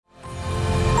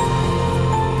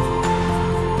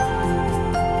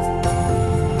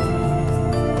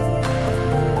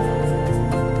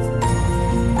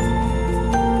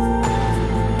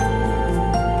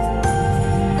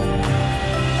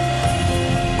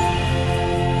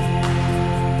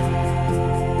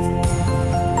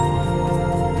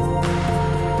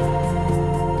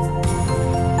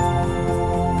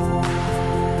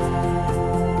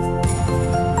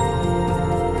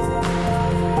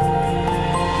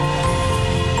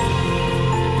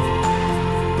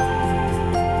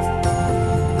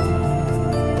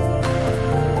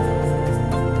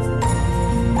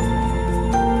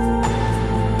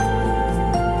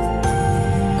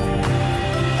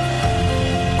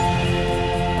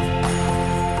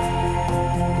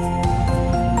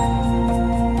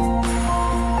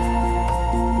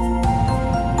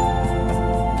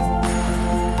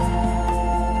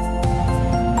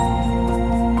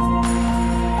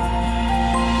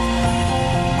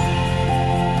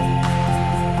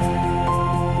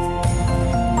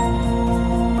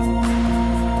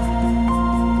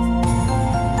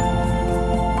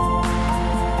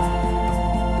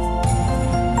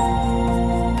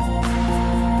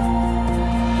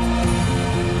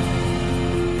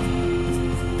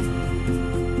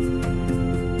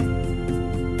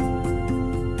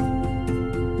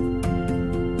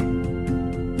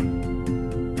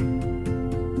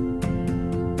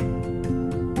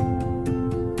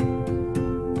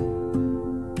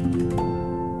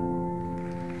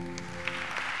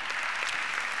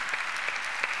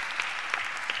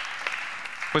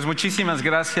Pues muchísimas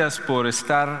gracias por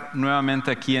estar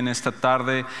nuevamente aquí en esta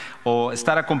tarde o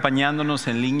estar acompañándonos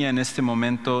en línea en este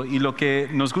momento. Y lo que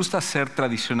nos gusta hacer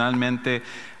tradicionalmente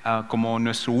como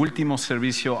nuestro último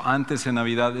servicio antes de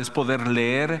Navidad es poder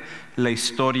leer la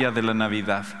historia de la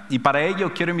Navidad. Y para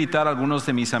ello quiero invitar a algunos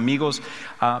de mis amigos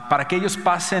para que ellos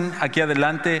pasen aquí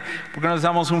adelante, porque nos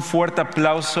damos un fuerte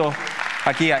aplauso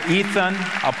aquí a Ethan,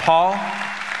 a Paul,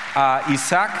 a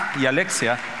Isaac y a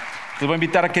Alexia. Les voy a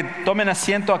invitar a que tomen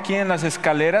asiento aquí en las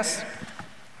escaleras.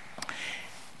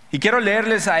 Y quiero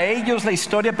leerles a ellos la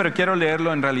historia, pero quiero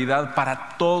leerlo en realidad para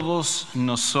todos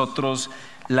nosotros,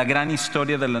 la gran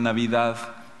historia de la Navidad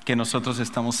que nosotros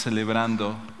estamos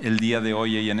celebrando el día de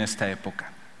hoy y en esta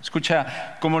época.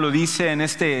 Escucha cómo lo dice en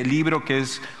este libro que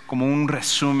es como un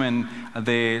resumen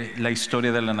de la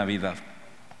historia de la Navidad.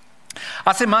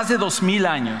 Hace más de 2000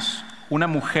 años, una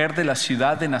mujer de la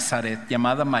ciudad de Nazaret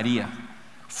llamada María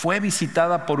fue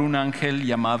visitada por un ángel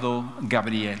llamado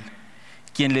Gabriel,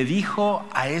 quien le dijo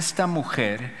a esta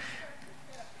mujer: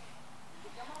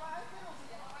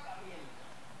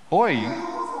 hoy,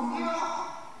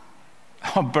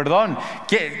 perdón,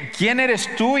 ¿quién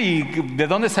eres tú y de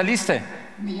dónde saliste?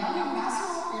 Me llamo Ignacio,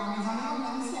 pero mis amigos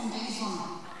me dicen Jason.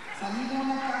 Salí de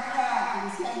una caja que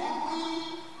decía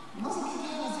Yahweh, no sé qué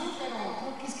quiere decir, pero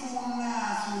creo que es como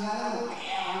una ciudad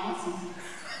europea o algo así.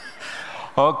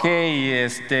 Ok,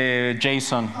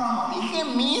 Jason. Dije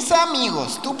mis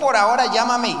amigos, tú por ahora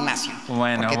llámame Ignacio.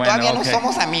 Porque todavía no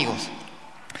somos amigos.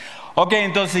 Ok,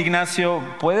 entonces Ignacio,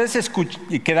 puedes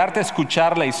quedarte a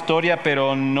escuchar la historia,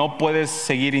 pero no puedes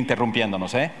seguir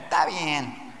interrumpiéndonos, ¿eh? Está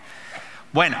bien.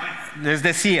 Bueno, les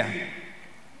decía,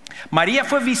 María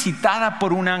fue visitada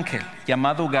por un ángel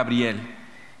llamado Gabriel,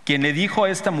 quien le dijo a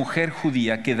esta mujer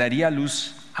judía que daría a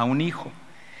luz a un hijo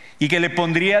y que le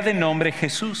pondría de nombre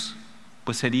Jesús,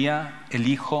 pues sería el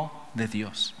Hijo de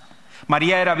Dios.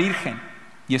 María era virgen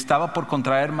y estaba por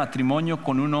contraer matrimonio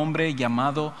con un hombre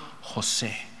llamado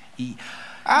José. Sí,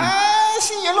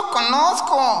 yo lo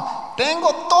conozco.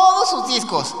 Tengo todos sus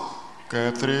discos.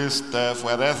 Qué triste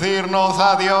fue decirnos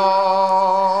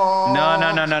adiós.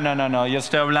 No. Yo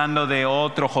estoy hablando de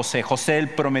otro José, José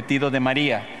el prometido de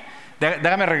María.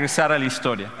 Déjame regresar a la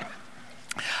historia.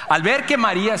 Al ver que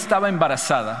María estaba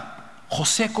embarazada,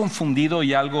 José, confundido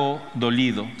y algo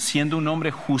dolido, siendo un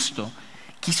hombre justo,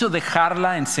 quiso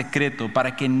dejarla en secreto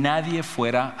para que nadie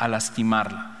fuera a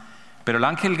lastimarla. Pero el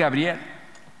ángel Gabriel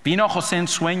vino a José en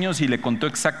sueños y le contó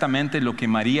exactamente lo que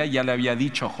María ya le había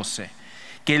dicho a José: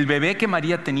 que el bebé que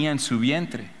María tenía en su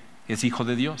vientre es hijo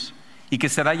de Dios y que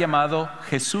será llamado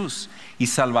Jesús y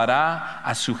salvará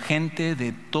a su gente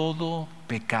de todo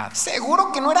pecado.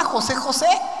 ¿Seguro que no era José?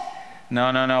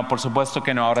 No, por supuesto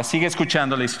que no. Ahora sigue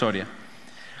escuchando la historia.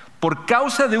 Por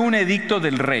causa de un edicto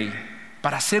del rey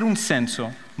para hacer un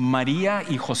censo, María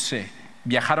y José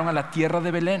viajaron a la tierra de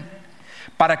Belén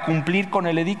para cumplir con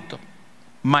el edicto.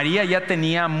 María ya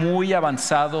tenía muy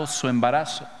avanzado su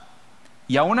embarazo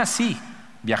y aún así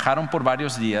viajaron por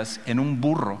varios días en un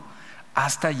burro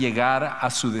hasta llegar a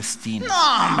su destino.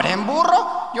 No, hombre, ¿en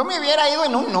burro? Yo me hubiera ido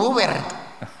en un Uber.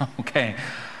 Ok.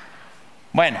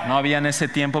 Bueno, no había en ese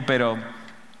tiempo, pero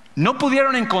no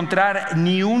pudieron encontrar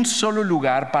ni un solo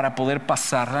lugar para poder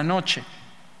pasar la noche,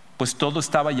 pues todo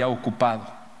estaba ya ocupado.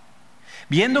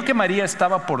 Viendo que María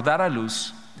estaba por dar a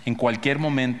luz, en cualquier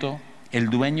momento el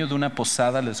dueño de una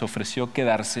posada les ofreció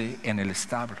quedarse en el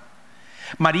establo.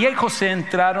 María y José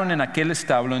entraron en aquel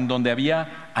establo en donde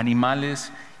había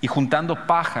animales y juntando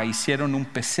paja hicieron un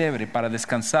pesebre para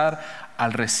descansar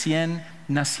al recién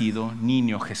nacido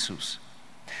niño Jesús.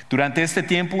 Durante este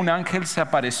tiempo un ángel se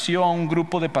apareció a un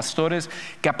grupo de pastores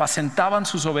que apacentaban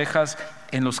sus ovejas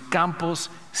en los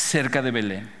campos cerca de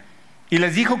Belén y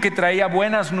les dijo que traía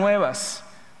buenas nuevas,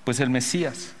 pues el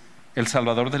Mesías, el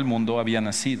Salvador del mundo, había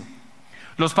nacido.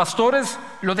 Los pastores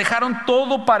lo dejaron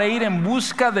todo para ir en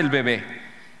busca del bebé,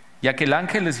 ya que el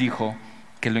ángel les dijo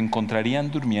que lo encontrarían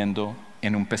durmiendo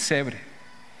en un pesebre.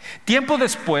 Tiempo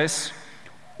después,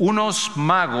 unos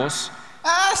magos...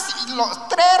 Sí, los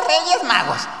 3 reyes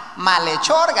magos: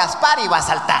 Malhechor, Gaspar y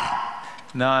Basaltar.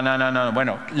 No.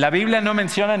 Bueno, la Biblia no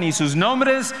menciona ni sus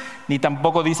nombres, ni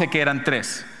tampoco dice que eran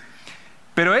 3.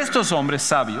 Pero estos hombres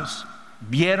sabios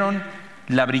vieron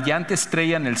la brillante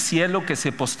estrella en el cielo que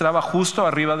se postraba justo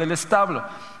arriba del establo,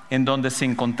 en donde se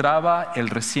encontraba el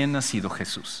recién nacido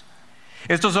Jesús.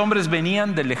 Estos hombres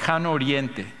venían del lejano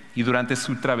oriente y durante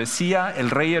su travesía el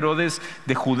rey Herodes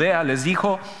de Judea les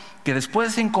dijo que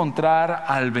después de encontrar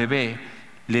al bebé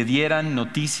le dieran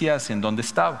noticias en dónde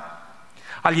estaba.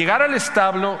 Al llegar al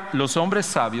establo, los hombres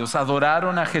sabios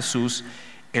adoraron a Jesús,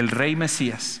 el rey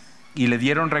Mesías, y le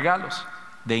dieron regalos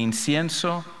de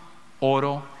incienso,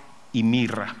 oro y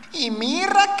mirra. Y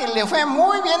mirra, que le fue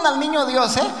muy bien al niño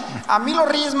Dios, ¿eh? A mí los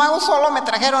Reyes Magos solo me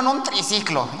trajeron un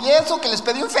triciclo. Y eso que les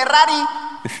pedí un Ferrari.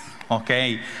 Ok.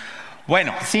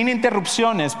 Bueno, sin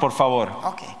interrupciones, por favor.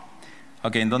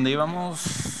 Ok, ¿en dónde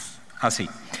íbamos? Así.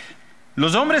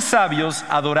 Los hombres sabios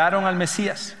adoraron al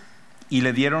Mesías y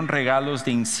le dieron regalos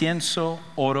de incienso,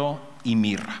 oro y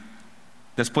mirra.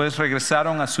 Después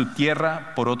regresaron a su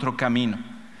tierra por otro camino,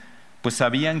 pues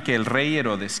sabían que el rey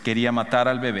Herodes quería matar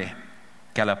al bebé,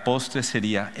 que a la postre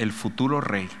sería el futuro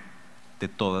rey de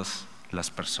todas las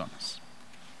personas.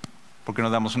 ¿Por qué no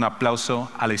damos un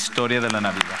aplauso a la historia de la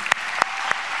Navidad?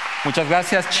 Muchas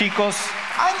gracias, chicos.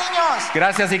 ¡Ay, niños!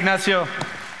 Gracias, Ignacio.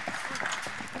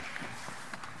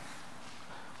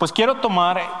 Pues quiero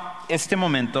tomar este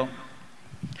momento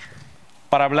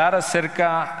para hablar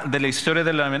acerca de la historia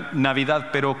de la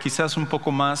Navidad, pero quizás un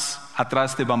poco más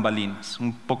atrás de bambalinas,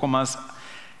 un poco más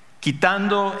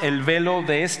quitando el velo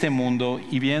de este mundo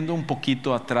y viendo un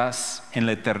poquito atrás en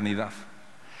la eternidad.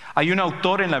 Hay un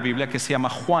autor en la Biblia que se llama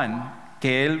Juan,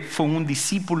 que él fue un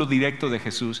discípulo directo de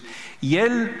Jesús, y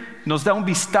él nos da un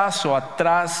vistazo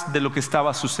atrás de lo que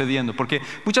estaba sucediendo, porque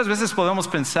muchas veces podemos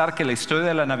pensar que la historia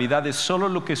de la Navidad es solo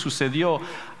lo que sucedió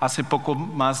hace poco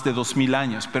más de 2000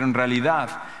 años, pero en realidad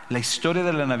la historia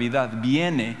de la Navidad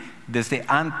viene desde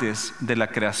antes de la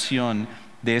creación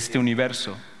de este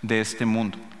universo, de este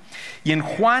mundo. Y en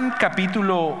Juan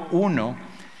capítulo 1,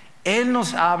 él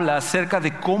nos habla acerca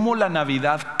de cómo la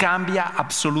Navidad cambia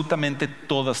absolutamente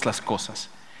todas las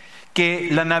cosas. Que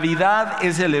la Navidad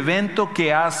es el evento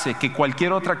que hace que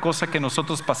cualquier otra cosa que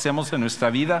nosotros pasemos en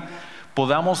nuestra vida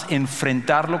podamos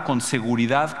enfrentarlo con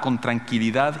seguridad, con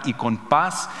tranquilidad y con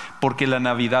paz, porque la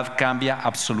Navidad cambia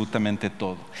absolutamente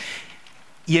todo.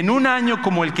 Y en un año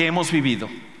como el que hemos vivido,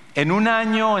 en un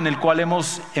año en el cual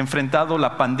hemos enfrentado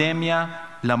la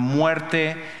pandemia, la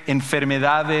muerte,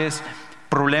 enfermedades,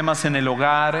 problemas en el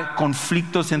hogar,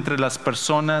 conflictos entre las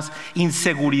personas,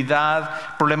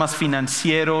 inseguridad, problemas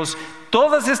financieros,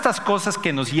 todas estas cosas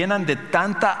que nos llenan de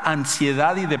tanta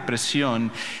ansiedad y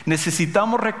depresión,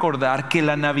 necesitamos recordar que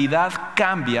la Navidad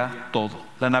cambia todo.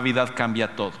 La Navidad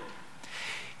cambia todo.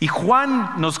 Y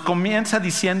Juan nos comienza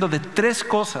diciendo de 3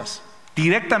 cosas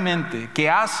directamente que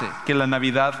hace que la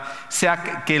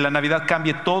Navidad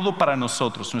cambie todo para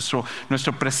nosotros,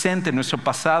 nuestro presente, nuestro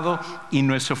pasado y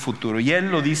nuestro futuro. Y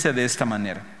él lo dice de esta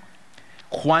manera.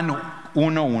 Juan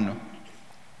 1:1.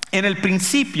 En el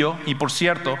principio, y por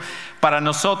cierto, para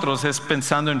nosotros es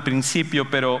pensando en principio,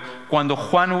 pero cuando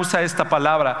Juan usa esta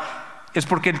palabra es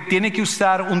porque tiene que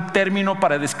usar un término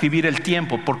para describir el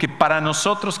tiempo, porque para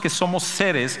nosotros que somos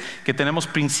seres que tenemos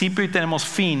principio y tenemos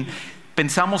fin,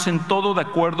 pensamos en todo de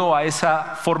acuerdo a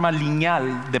esa forma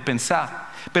lineal de pensar.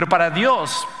 Pero para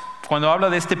Dios, cuando habla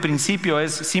de este principio,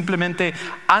 es simplemente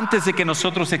antes de que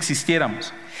nosotros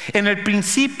existiéramos. En el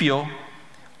principio,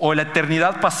 o en la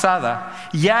eternidad pasada,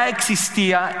 ya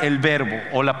existía el verbo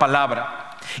o la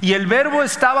palabra. Y el verbo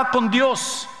estaba con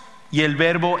Dios, y el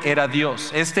verbo era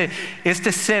Dios. Este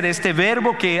ser, este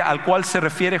verbo al cual se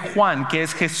refiere Juan, que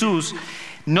es Jesús,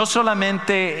 no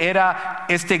solamente era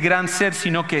este gran ser,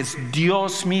 sino que es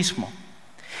Dios mismo.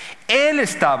 Él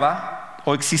estaba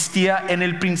o existía en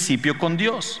el principio con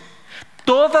Dios.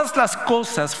 Todas las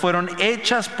cosas fueron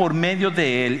hechas por medio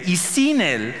de Él, y sin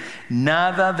Él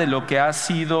nada de lo que ha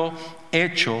sido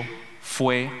hecho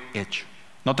fue hecho.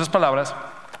 En otras palabras,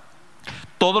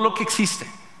 todo lo que existe,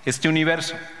 este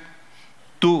universo,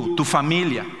 tú, tu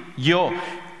familia, yo,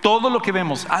 todo lo que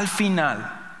vemos al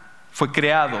final fue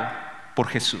creado por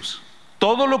Jesús.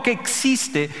 Todo lo que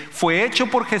existe fue hecho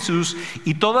por Jesús,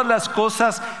 y todas las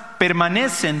cosas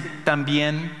permanecen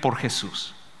también por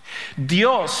Jesús.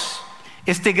 Dios,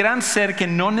 este gran ser que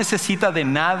no necesita de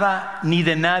nada ni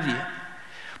de nadie,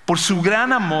 por su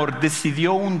gran amor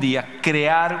decidió un día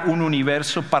crear un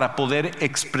universo para poder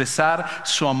expresar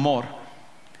su amor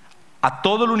a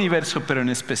todo el universo, pero en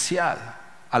especial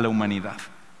a la humanidad.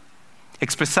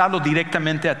 Expresarlo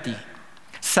directamente a ti.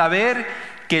 Saber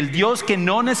que el Dios que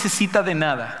no necesita de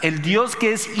nada, el Dios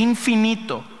que es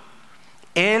infinito,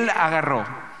 Él agarró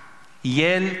y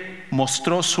Él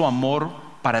mostró su amor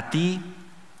para ti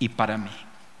y para mí.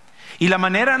 Y la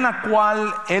manera en la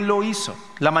cual Él lo hizo,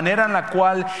 la manera en la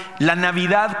cual la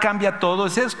Navidad cambia todo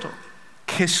es esto.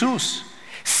 Jesús,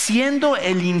 siendo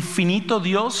el infinito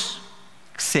Dios,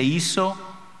 se hizo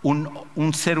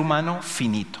un ser humano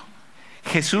finito.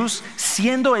 Jesús,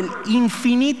 siendo el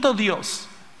infinito Dios,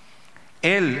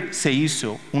 Él se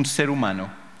hizo un ser humano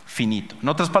finito. En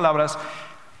otras palabras,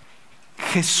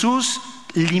 Jesús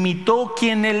limitó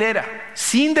quién Él era.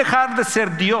 Sin dejar de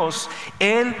ser Dios,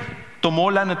 Él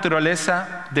tomó la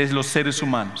naturaleza de los seres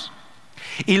humanos.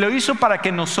 Y lo hizo para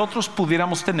que nosotros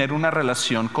pudiéramos tener una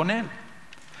relación con Él.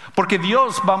 Porque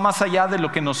Dios va más allá de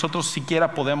lo que nosotros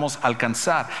siquiera podemos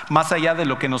alcanzar, más allá de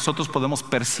lo que nosotros podemos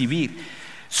percibir.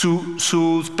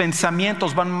 Sus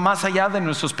pensamientos van más allá de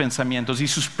nuestros pensamientos y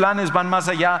sus planes van más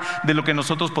allá de lo que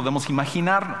nosotros podemos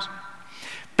imaginarnos.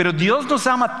 Pero Dios nos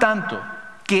ama tanto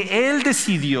que Él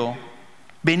decidió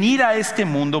venir a este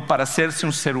mundo para hacerse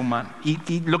un ser humano.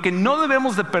 Y lo que no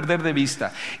debemos de perder de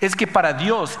vista es que para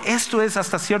Dios esto es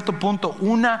hasta cierto punto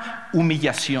una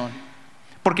humillación.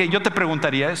 Porque yo te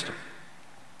preguntaría esto: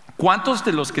 ¿cuántos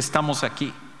de los que estamos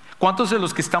aquí, cuántos de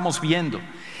los que estamos viendo,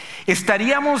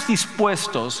 estaríamos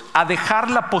dispuestos a dejar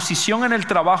la posición en el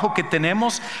trabajo que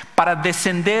tenemos para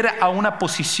descender a una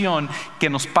posición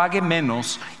que nos pague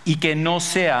menos y que no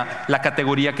sea la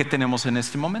categoría que tenemos en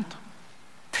este momento?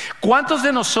 ¿Cuántos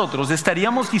de nosotros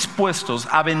estaríamos dispuestos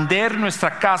a vender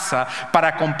nuestra casa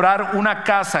para comprar una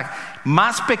casa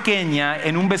más pequeña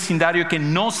en un vecindario que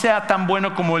no sea tan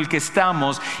bueno como el que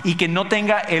estamos y que no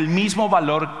tenga el mismo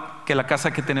valor que la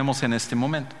casa que tenemos en este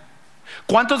momento?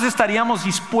 ¿Cuántos estaríamos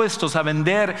dispuestos a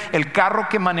vender el carro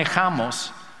que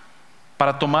manejamos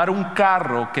para tomar un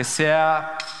carro que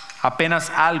sea apenas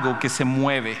algo que se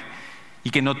mueve y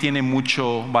que no tiene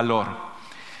mucho valor?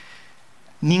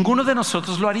 Ninguno de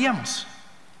nosotros lo haríamos.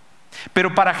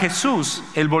 Pero para Jesús,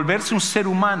 el volverse un ser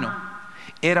humano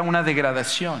era una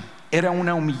degradación, era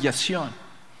una humillación.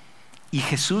 Y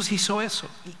Jesús hizo eso.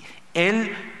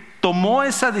 Él tomó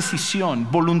esa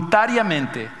decisión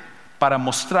voluntariamente para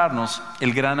mostrarnos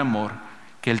el gran amor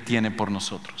que Él tiene por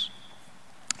nosotros.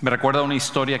 Me recuerda una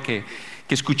historia que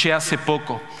escuché hace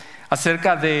poco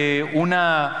acerca de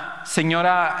una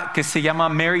señora que se llama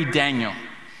Mary Daniel.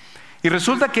 Y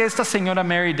resulta que esta señora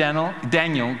Mary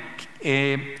Daniel,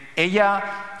 ella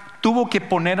tuvo que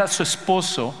poner a su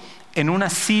esposo en un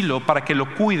asilo para que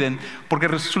lo cuiden, porque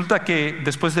resulta que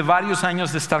después de varios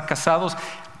años de estar casados,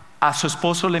 a su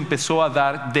esposo le empezó a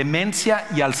dar demencia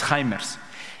y Alzheimer's.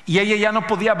 Y ella ya no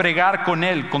podía bregar con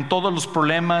él, con todos los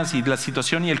problemas y la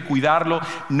situación y el cuidarlo,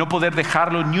 no poder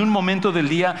dejarlo ni un momento del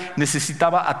día.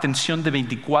 Necesitaba atención de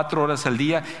 24 horas al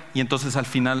día, y entonces al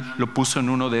final lo puso en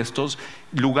uno de estos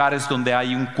lugares donde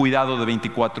hay un cuidado de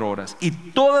 24 horas. Y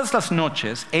todas las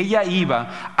noches ella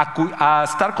iba a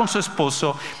estar con su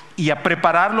esposo y a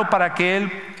prepararlo para que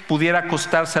él pudiera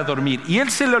acostarse a dormir. Y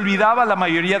él se le olvidaba la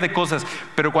mayoría de cosas,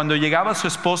 pero cuando llegaba su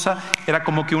esposa era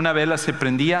como que una vela se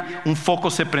prendía, un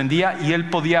foco se prendía, y él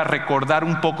podía recordar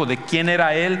un poco de quién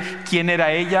era él, quién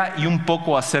era ella y un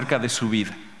poco acerca de su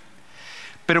vida.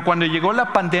 Pero cuando llegó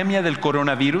la pandemia del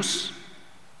coronavirus,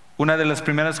 una de las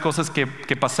primeras cosas que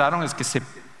pasaron es que se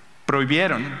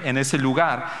prohibieron en ese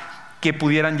lugar que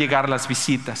pudieran llegar las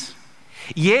visitas.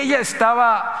 Y ella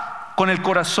estaba con el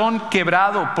corazón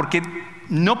quebrado porque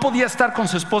no podía estar con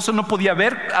su esposo, no podía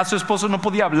ver a su esposo, no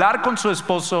podía hablar con su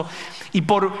esposo. Y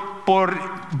por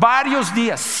varios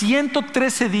días,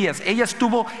 113 días, ella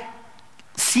estuvo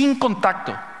sin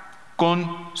contacto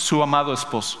con su amado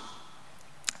esposo.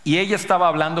 Y ella estaba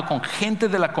hablando con gente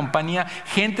de la compañía,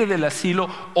 gente del asilo,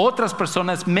 otras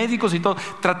personas, médicos y todo,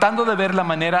 tratando de ver la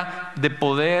manera de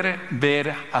poder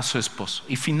ver a su esposo.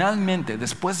 Y finalmente,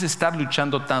 después de estar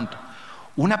luchando tanto,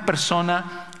 una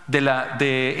persona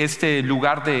de este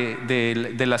lugar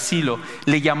del asilo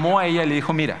le llamó a ella y le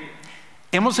dijo: mira,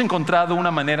 hemos encontrado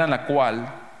una manera en la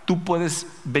cual tú puedes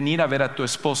venir a ver a tu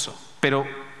esposo, pero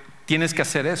tienes que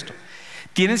hacer esto.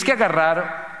 Tienes que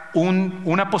agarrar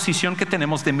una posición que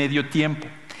tenemos de medio tiempo,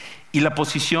 y la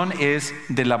posición es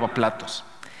de lavaplatos.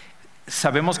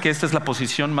 Sabemos que esta es la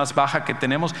posición más baja que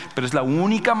tenemos, pero es la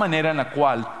única manera en la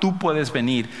cual tú puedes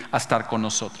venir a estar con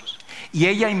nosotros. Y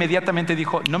ella inmediatamente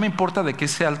dijo: no me importa de qué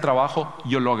sea el trabajo,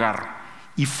 yo lo agarro.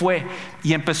 Y fue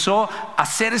y empezó a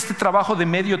hacer este trabajo de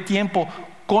medio tiempo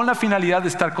con la finalidad de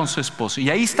estar con su esposo. Y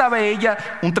ahí estaba ella,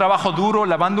 un trabajo duro,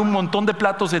 lavando un montón de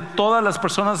platos de todas las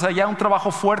personas allá, un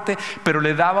trabajo fuerte, pero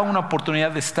le daba una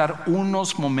oportunidad de estar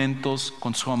unos momentos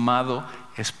con su amado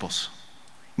esposo.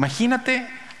 Imagínate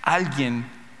alguien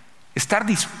estar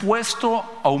dispuesto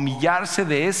a humillarse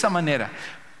de esa manera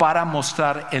para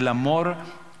mostrar el amor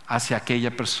hacia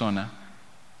aquella persona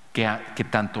que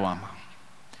tanto ama.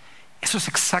 Eso es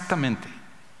exactamente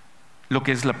lo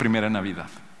que es la primera Navidad.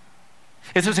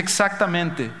 Eso es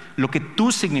exactamente lo que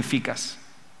tú significas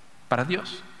para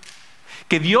Dios.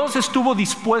 Que Dios estuvo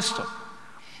dispuesto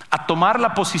a tomar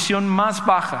la posición más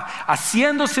baja,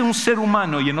 haciéndose un ser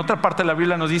humano, y en otra parte de la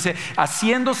Biblia nos dice,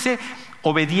 haciéndose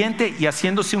obediente y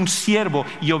haciéndose un siervo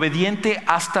y obediente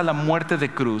hasta la muerte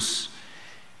de cruz.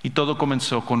 Y todo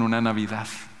comenzó con una Navidad.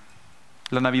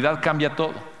 La Navidad cambia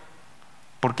todo,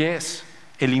 porque es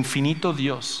el infinito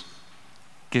Dios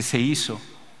que se hizo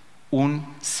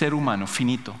un ser humano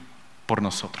finito por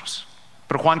nosotros.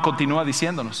 Pero Juan continúa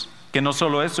diciéndonos que no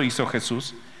solo eso hizo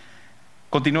Jesús.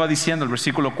 Continúa diciendo el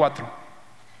versículo 4: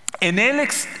 en él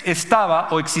estaba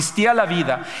o existía la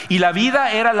vida, y la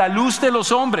vida era la luz de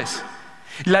los hombres.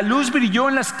 La luz brilló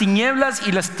en las tinieblas,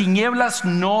 y las tinieblas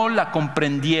no la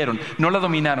comprendieron, no la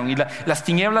dominaron. Y las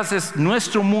tinieblas es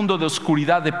nuestro mundo de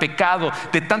oscuridad, de pecado,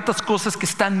 de tantas cosas que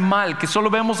están mal, que solo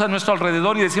vemos a nuestro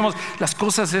alrededor y decimos, las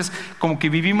cosas es como que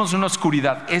vivimos en una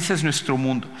oscuridad. Ese es nuestro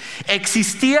mundo.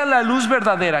 Existía la luz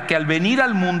verdadera que al venir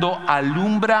al mundo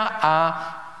alumbra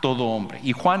a todo hombre.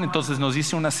 Y Juan entonces nos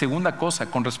dice una segunda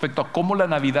cosa con respecto a cómo la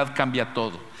Navidad cambia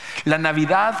todo. La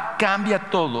Navidad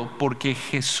cambia todo porque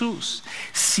Jesús,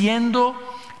 siendo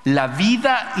la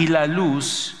vida y la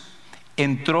luz,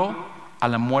 entró a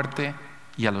la muerte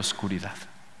y a la oscuridad.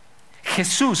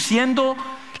 Jesús, siendo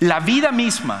la vida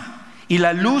misma y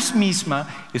la luz misma,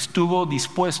 estuvo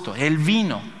dispuesto. Él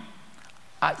vino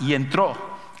y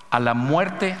entró a la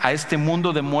muerte, a este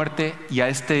mundo de muerte y a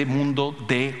este mundo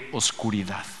de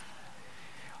oscuridad.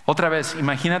 Otra vez,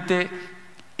 imagínate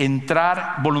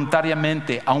entrar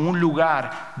voluntariamente a un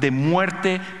lugar de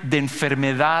muerte, de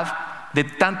enfermedad, de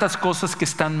tantas cosas que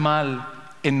están mal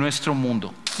en nuestro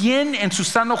mundo. ¿Quién en su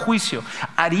sano juicio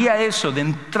haría eso de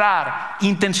entrar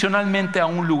intencionalmente a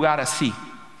un lugar así?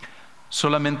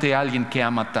 Solamente alguien que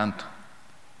ama tanto.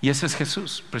 Y ese es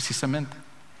Jesús, precisamente.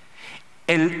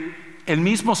 El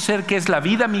mismo ser que es la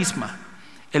vida misma,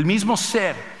 el mismo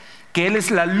ser que Él es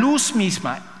la luz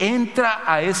misma, entra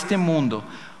a este mundo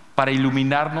para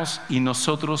iluminarnos y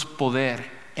nosotros poder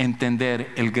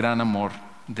entender el gran amor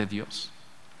de Dios.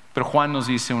 Pero Juan nos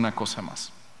dice una cosa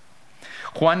más.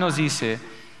 Juan nos dice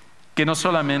que no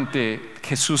solamente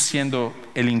Jesús, siendo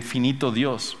el infinito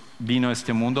Dios, vino a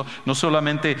este mundo, no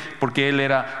solamente porque Él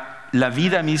era la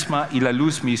vida misma y la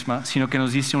luz misma, sino que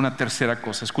nos dice una tercera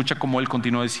cosa. Escucha cómo Él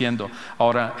continúa diciendo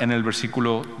ahora en el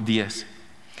versículo 10.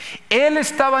 Él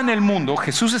estaba en el mundo,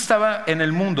 Jesús estaba en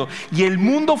el mundo, y el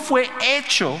mundo fue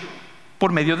hecho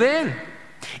por medio de Él.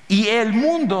 Y el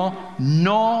mundo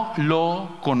no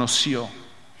lo conoció.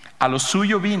 A lo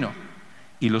suyo vino,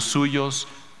 y los suyos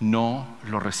no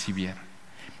lo recibieron.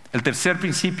 El tercer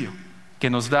principio que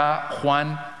nos da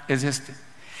Juan es este: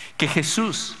 que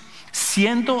Jesús,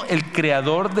 siendo el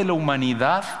creador de la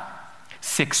humanidad,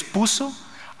 se expuso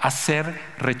a ser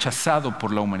rechazado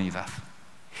por la humanidad.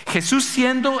 Jesús,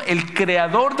 siendo el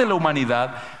creador de la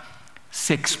humanidad,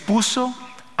 se expuso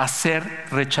a ser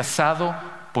rechazado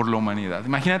por la humanidad.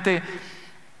 Imagínate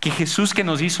que Jesús, que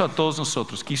nos hizo a todos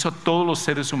nosotros, que hizo a todos los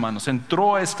seres humanos,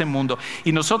 entró a este mundo,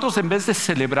 y nosotros, en vez de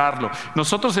celebrarlo,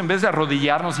 nosotros, en vez de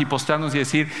arrodillarnos y postrarnos y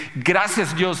decir,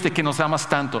 gracias Dios de que nos amas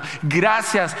tanto,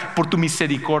 gracias por tu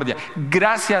misericordia,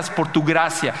 gracias por tu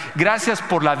gracia, gracias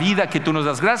por la vida que tú nos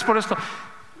das, gracias por esto,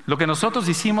 lo que nosotros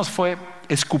hicimos fue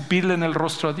escupirle en el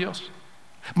rostro a Dios,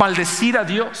 maldecir a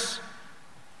Dios.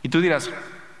 Y tú dirás,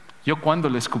 ¿yo cuándo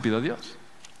le he escupido a Dios?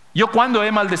 ¿Yo cuándo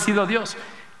he maldecido a Dios?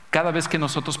 Cada vez que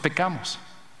nosotros pecamos,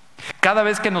 cada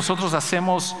vez que nosotros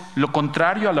hacemos lo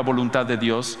contrario a la voluntad de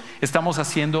Dios, estamos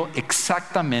haciendo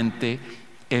exactamente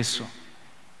eso.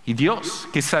 Y Dios,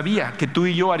 que sabía que tú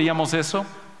y yo haríamos eso,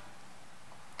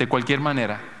 de cualquier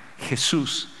manera,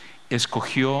 Jesús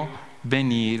escogió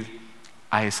venir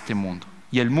a este mundo.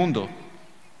 Y el mundo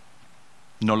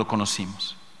no lo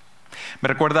conocimos. Me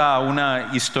recuerda a una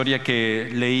historia que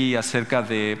leí acerca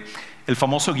de el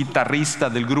famoso guitarrista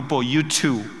del grupo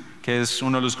U2, que es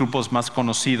uno de los grupos más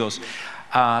conocidos,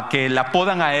 que le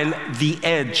apodan a él The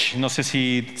Edge. No sé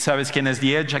si sabes quién es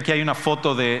The Edge. Aquí hay una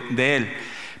foto de él.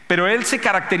 Pero él se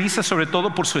caracteriza sobre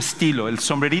todo por su estilo. El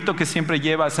sombrerito que siempre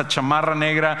lleva, esa chamarra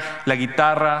negra, la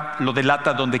guitarra, lo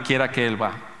delata donde quiera que él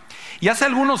va. Y hace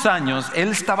algunos años él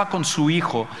estaba con su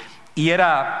hijo y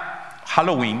era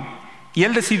Halloween, y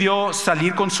él decidió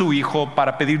salir con su hijo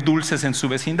para pedir dulces en su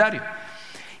vecindario.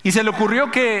 Y se le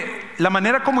ocurrió que la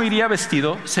manera como iría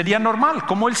vestido sería normal,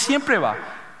 como él siempre va,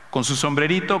 con su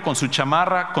sombrerito, con su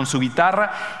chamarra, con su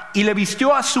guitarra, y le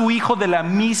vistió a su hijo de la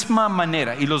misma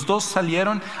manera. Y los dos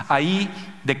salieron ahí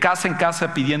de casa en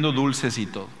casa pidiendo dulces y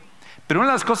todo. Pero una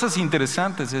de las cosas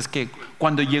interesantes es que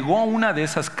cuando llegó a una de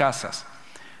esas casas,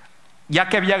 ya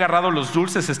que había agarrado los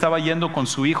dulces, estaba yendo con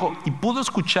su hijo y pudo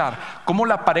escuchar cómo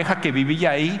la pareja que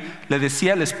vivía ahí le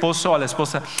decía al esposo o a la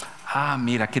esposa: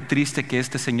 mira, qué triste que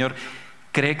este señor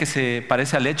cree que se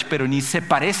parece al Edge, pero ni se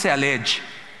parece al Edge.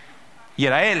 Y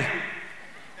era él,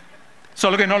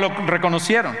 solo que no lo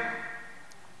reconocieron.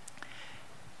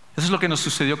 Eso es lo que nos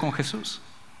sucedió con Jesús.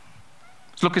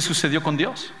 Es lo que sucedió con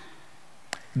Dios.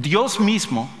 Dios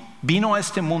mismo vino a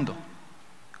este mundo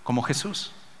como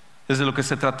Jesús. Es de lo que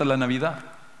se trata la Navidad.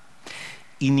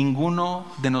 y ninguno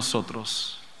de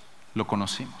nosotros lo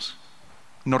conocimos.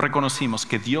 No reconocimos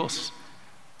que Dios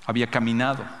había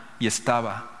caminado y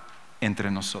estaba entre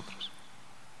nosotros.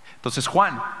 Entonces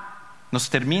Juan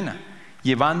nos termina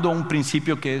llevando a un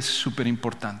principio que es súper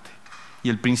importante. Y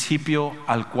el principio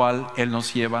al cual Él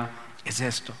nos lleva es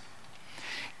esto: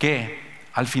 que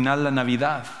al final la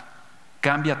Navidad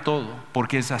cambia todo,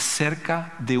 porque es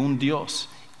acerca de un Dios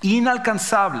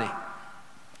inalcanzable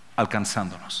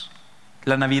alcanzándonos.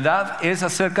 La Navidad es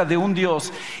acerca de un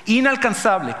Dios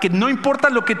inalcanzable, que no importa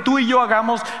lo que tú y yo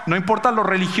hagamos, no importa lo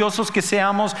religiosos que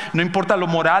seamos, no importa lo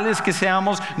morales que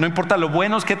seamos, no importa lo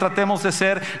buenos que tratemos de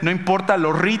ser, no importa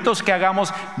los ritos que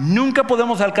hagamos, nunca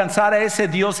podemos alcanzar a ese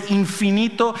Dios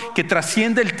infinito que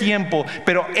trasciende el tiempo.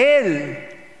 Pero Él,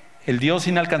 el Dios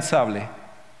inalcanzable,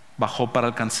 bajó para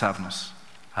alcanzarnos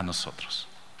a nosotros.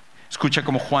 Escucha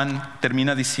cómo Juan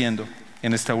termina diciendo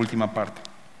en esta última parte.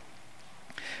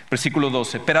 Versículo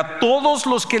 12: pero a todos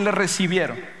los que le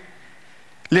recibieron,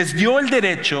 les dio el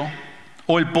derecho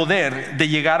o el poder de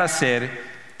llegar a ser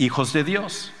hijos de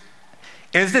Dios.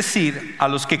 Es decir, a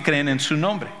los que creen en su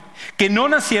nombre, que no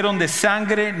nacieron de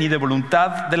sangre, ni de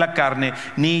voluntad de la carne,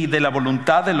 ni de la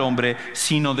voluntad del hombre,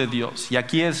 sino de Dios. Y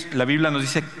aquí la Biblia nos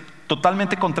dice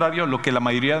totalmente contrario a lo que la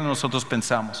mayoría de nosotros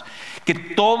pensamos, que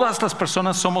todas las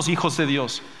personas somos hijos de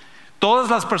Dios.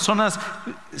 Todas las personas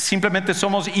simplemente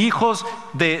somos hijos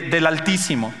del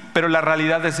Altísimo. Pero la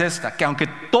realidad es esta: que aunque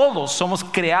todos somos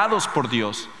creados por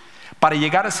Dios, para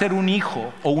llegar a ser un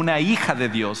hijo o una hija de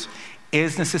Dios,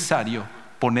 es necesario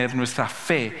poner nuestra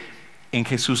fe en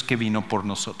Jesús, que vino por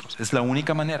nosotros. Es la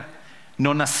única manera.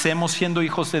 No nacemos siendo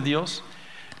hijos de Dios,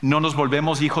 no nos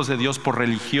volvemos hijos de Dios por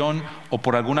religión o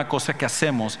por alguna cosa que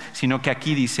hacemos, sino que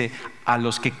aquí dice: a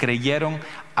los que creyeron,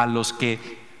 a los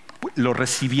que lo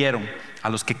recibieron, a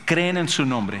los que creen en su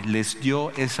nombre, les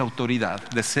dio esa autoridad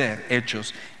de ser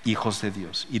hechos hijos de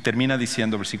Dios. Y termina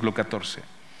diciendo, versículo 14: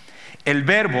 el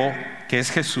Verbo, que es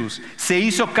Jesús, se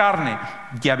hizo carne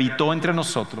y habitó entre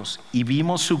nosotros, y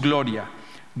vimos su gloria,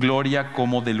 gloria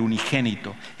como del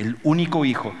unigénito, el único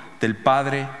Hijo del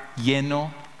Padre,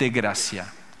 lleno de gracia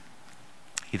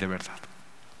y de verdad.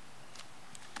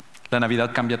 La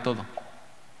Navidad cambia todo.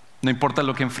 No importa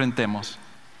lo que enfrentemos,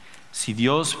 si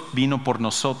Dios vino por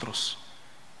nosotros,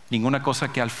 ninguna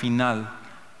cosa que al final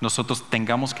nosotros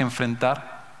tengamos que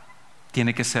enfrentar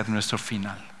tiene que ser nuestro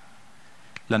final.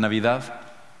 La Navidad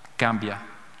cambia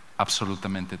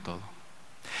absolutamente todo.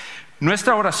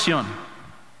 Nuestra oración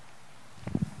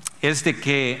es de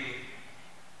que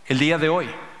el día de hoy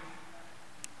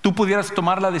tú pudieras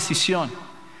tomar la decisión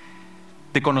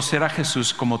de conocer a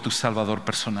Jesús como tu Salvador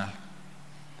personal.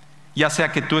 Ya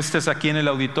sea que tú estés aquí en el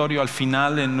auditorio, al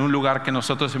final en un lugar que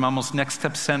nosotros llamamos Next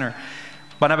Step Center,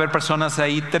 van a haber personas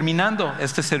ahí terminando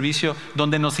este servicio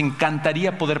donde nos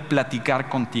encantaría poder platicar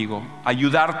contigo,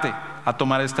 ayudarte a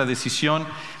tomar esta decisión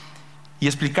y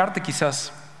explicarte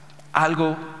quizás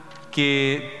alguna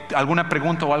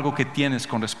pregunta o algo que tienes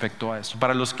con respecto a eso.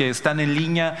 Para los que están en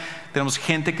línea, tenemos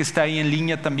gente que está ahí en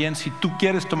línea también. Si tú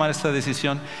quieres tomar esta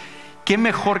decisión, qué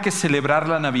mejor que celebrar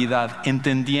la Navidad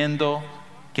entendiendo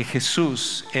que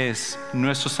Jesús es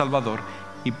nuestro Salvador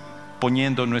y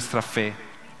poniendo nuestra fe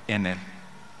en Él.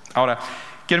 Ahora,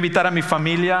 quiero invitar a mi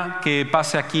familia que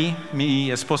pase aquí: mi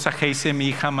esposa Heise, mi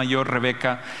hija mayor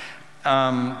Rebeca.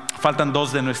 Faltan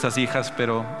 2 de nuestras hijas,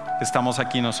 pero estamos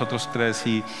aquí nosotros 3.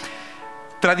 Y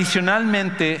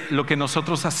tradicionalmente lo que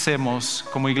nosotros hacemos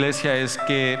como iglesia es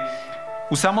que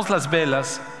usamos las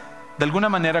velas de alguna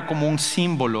manera como un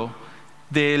símbolo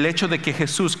del hecho de que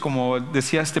Jesús, como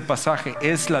decía este pasaje,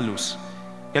 es la luz.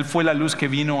 Él fue la luz que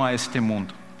vino a este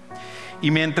mundo.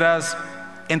 Y mientras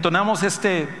entonamos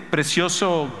este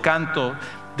precioso canto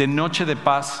de Noche de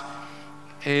Paz,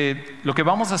 lo que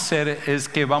vamos a hacer es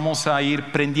que vamos a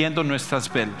ir prendiendo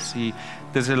nuestras velas. Y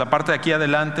desde la parte de aquí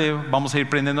adelante vamos a ir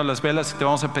prendiendo las velas y te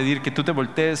vamos a pedir que tú te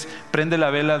voltees, prende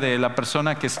la vela de la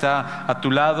persona que está a tu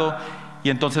lado, y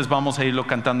entonces vamos a irlo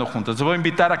cantando juntos. Te voy a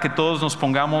invitar a que todos nos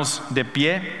pongamos de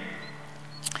pie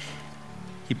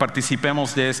y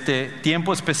participemos de este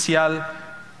tiempo especial,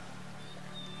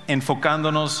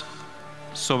 enfocándonos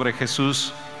sobre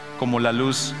Jesús como la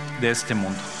luz de este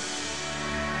mundo.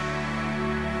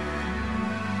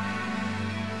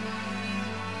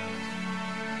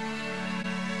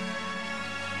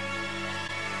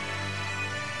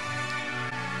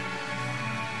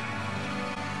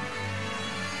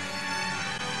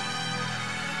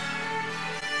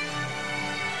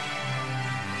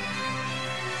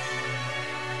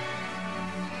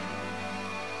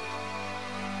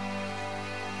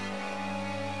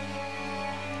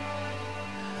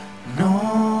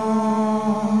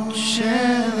 No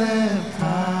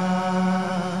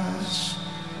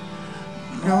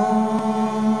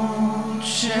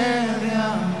de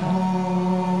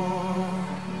amor,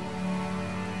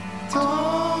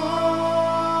 todo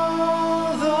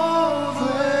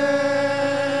duele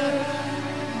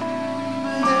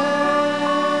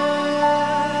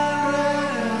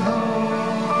alrededor,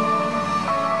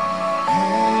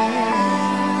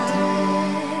 entre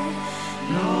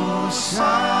los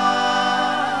astros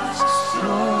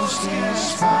que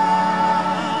esparcen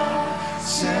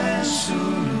su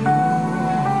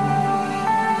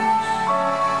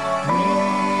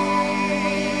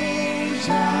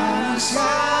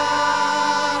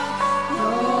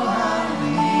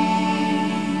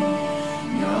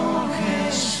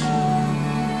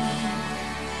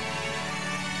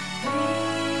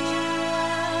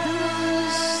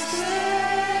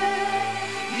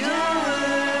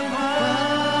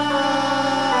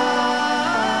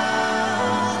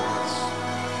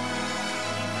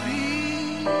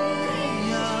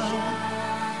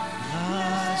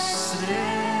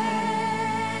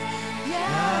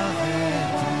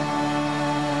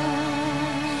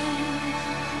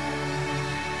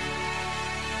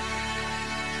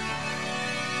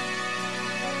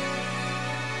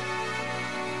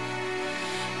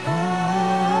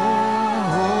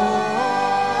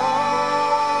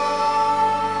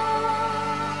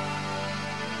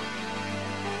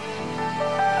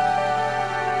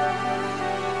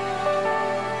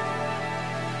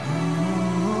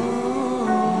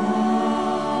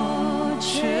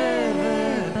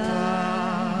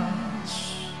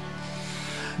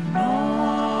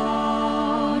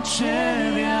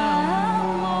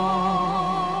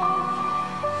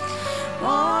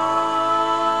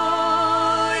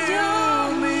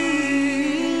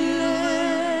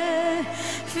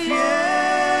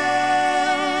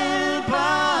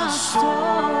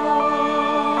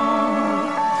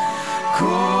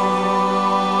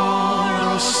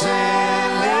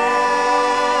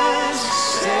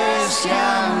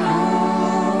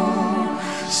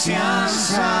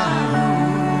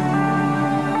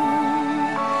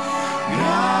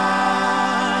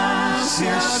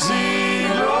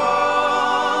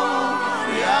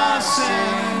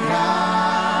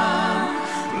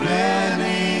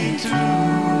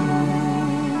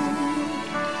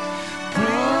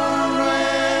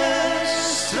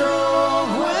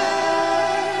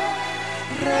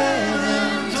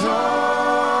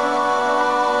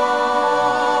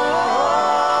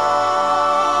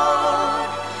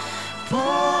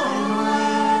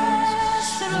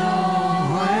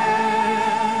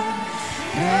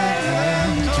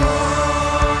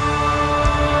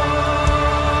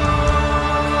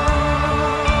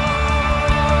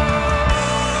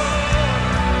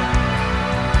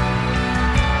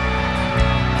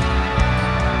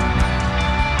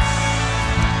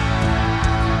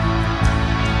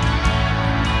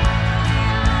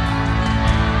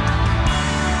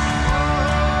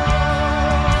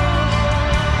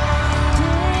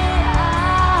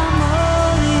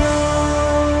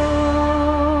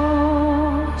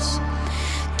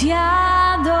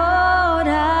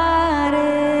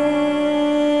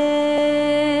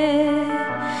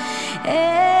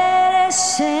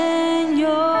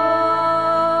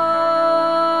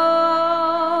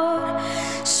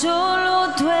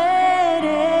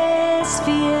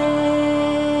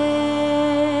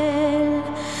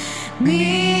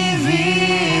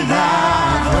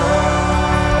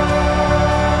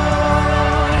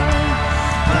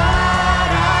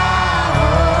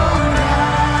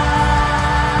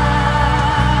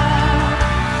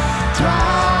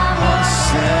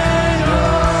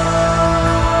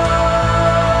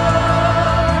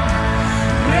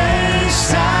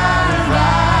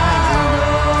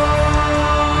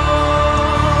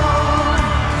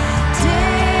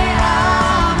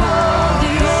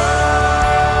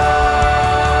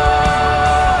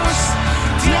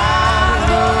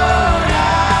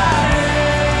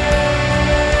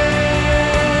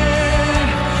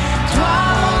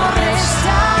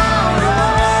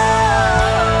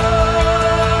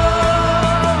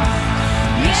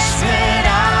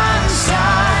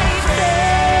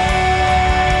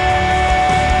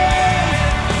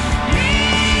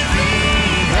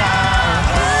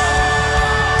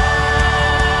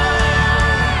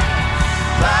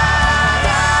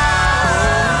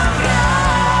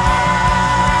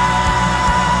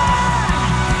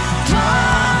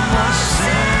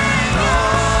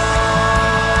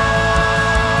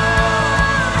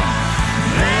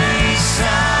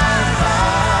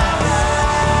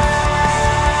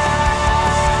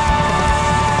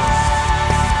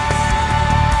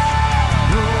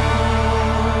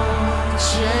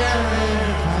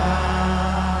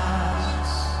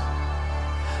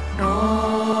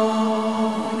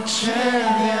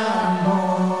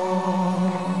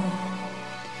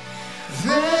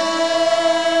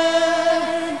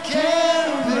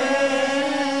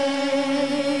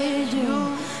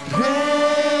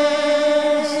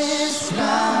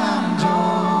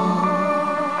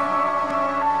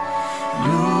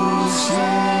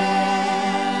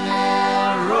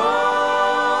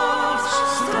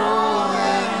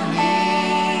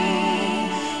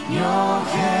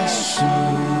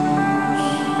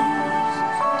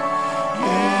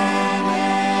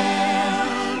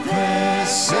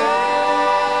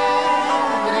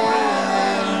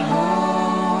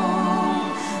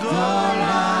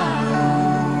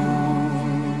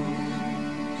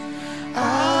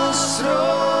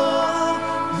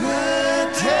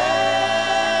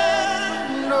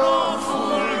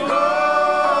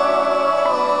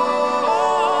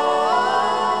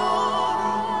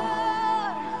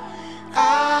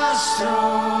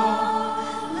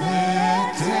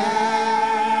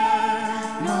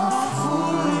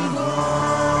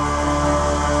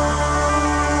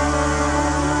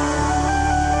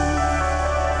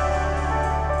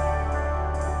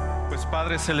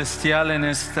Celestial, en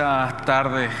esta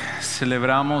tarde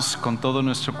celebramos con todo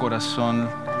nuestro corazón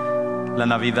la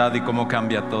Navidad y cómo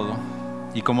cambia todo,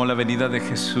 y cómo la venida de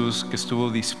Jesús, que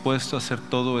estuvo dispuesto a hacer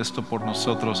todo esto por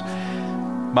nosotros,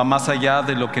 va más allá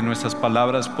de lo que nuestras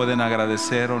palabras pueden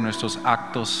agradecer o nuestros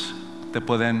actos te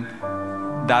pueden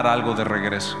dar algo de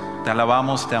regreso. Te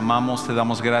alabamos, te amamos, te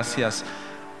damos gracias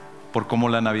por cómo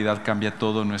la Navidad cambia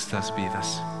todo en nuestras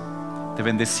vidas. Te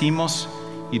bendecimos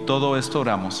y todo esto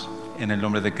oramos en el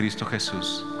nombre de Cristo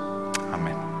Jesús.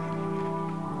 Amén.